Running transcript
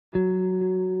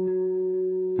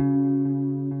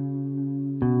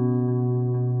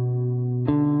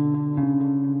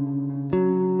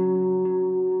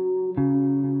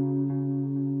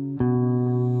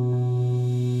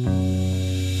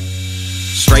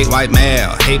straight white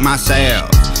male, hate myself.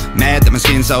 Mad that my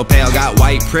skin so pale, got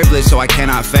white privilege so I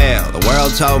cannot fail. The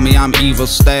world told me I'm evil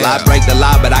still. I break the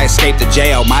law but I escaped the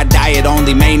jail. My diet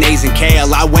only mayonnaise and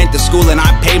kale. I went to school and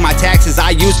I pay my taxes.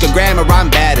 I use good grammar, I'm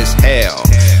bad as hell.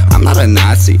 I'm not a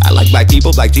Nazi, I like black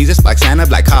people, black Jesus, black Santa,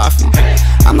 black coffee.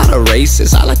 I'm not a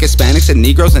racist, I like Hispanics and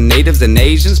Negroes and Natives and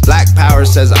Asians. Black power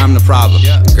says I'm the problem,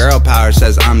 girl power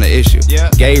says I'm the issue.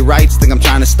 Gay rights think I'm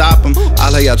trying to stop them.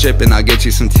 I'll lay y'all tripping, I'll get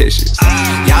you some tissues.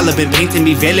 Y'all have been painting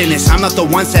me villainous. I'm not the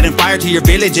one setting fire to your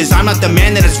villages. I'm not the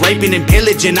man that is raping and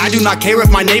pillaging. I do not care if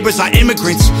my neighbors are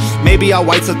immigrants. Maybe all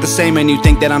whites look the same and you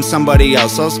think that I'm somebody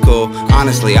else, so it's cool.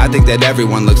 Honestly, I think that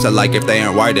everyone looks alike if they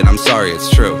aren't white, and I'm sorry, it's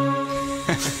true.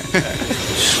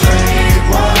 Straight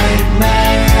white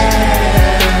male,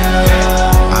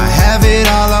 I have it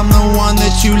all, I'm the one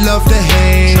that you love to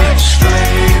hate.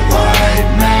 Straight white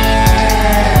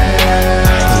male,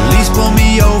 police pull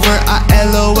me over, I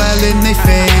LOL in their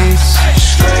face.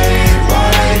 Straight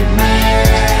white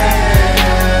male,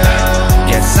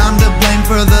 yes, I'm to blame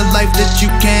for the life that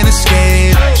you can't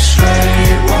escape.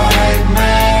 Straight white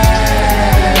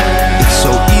male, it's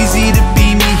so easy to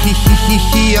be me,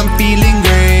 I'm feeling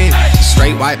great.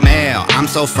 Straight white male, I'm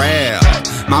so frail.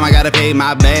 Mama gotta pay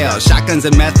my bail. Shotguns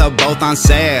and meth are both on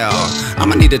sale.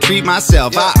 I'ma need to treat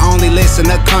myself. I only listen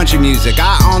to country music.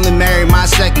 I only marry my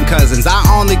second cousins. I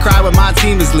only cry when my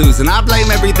team is losing. I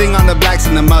blame everything on the blacks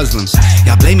and the Muslims.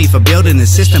 Y'all blame me for building the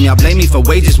system. Y'all blame me for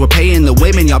wages we're paying the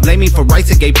women. Y'all blame me for rights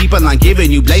that gay people aren't giving.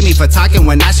 You blame me for talking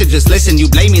when I should just listen. You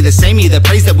blame me the same me the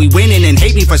praise that we winning, and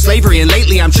hate me for slavery. And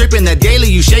lately I'm tripping that daily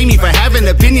you shame me for having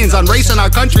opinions on race in our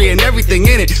country and everything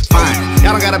in it. Fine,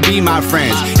 y'all don't gotta be my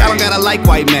friends. Y'all don't gotta like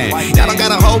white men. Y'all don't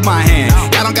gotta hold my hand.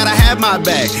 Y'all don't gotta have my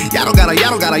back. Y'all don't gotta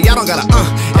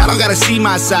see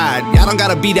my side. Y'all don't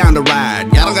gotta be down to ride.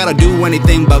 Y'all don't gotta do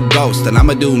anything but ghost. And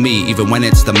I'ma do me even when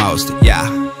it's the most, yeah.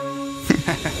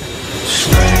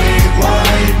 Straight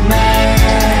white male,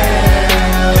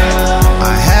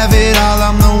 I have it all,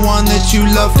 I'm the one that you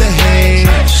love to hate.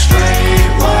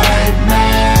 Straight white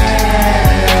male,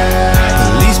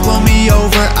 police pull me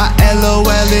over, I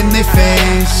LOL in their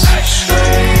face.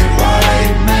 Straight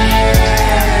white male,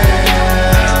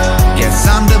 yes,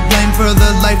 I'm to blame for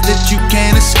the life that you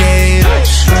can't escape.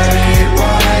 Straight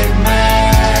white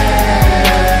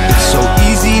male, it's so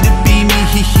easy to be me,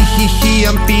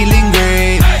 I'm feeling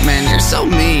great. Man, you're so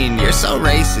mean, you're so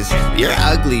racist, you're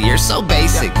ugly, you're so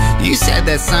basic. You said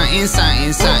that something,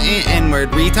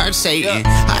 N-word, retard, Satan.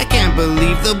 I can't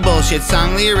believe the bullshit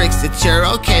song lyrics that you're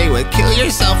okay with. Kill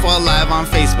yourself while live on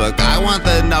Facebook, I want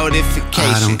the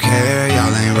notification. I don't care,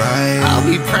 y'all ain't right. I'll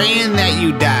be praying that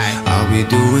you die. I'll be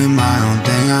doing my own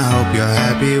thing, I hope you're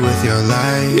happy with your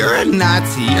life. You're a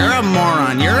Nazi, you're a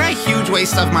moron, you're a huge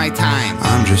waste of my time.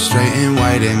 I'm just straight and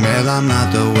white and male, I'm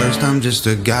not the worst, I'm just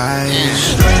a guy.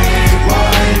 Straight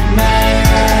white male,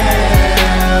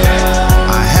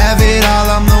 I have it all,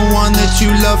 I'm the one that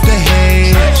you love to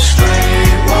hate.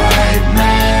 Straight white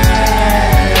male,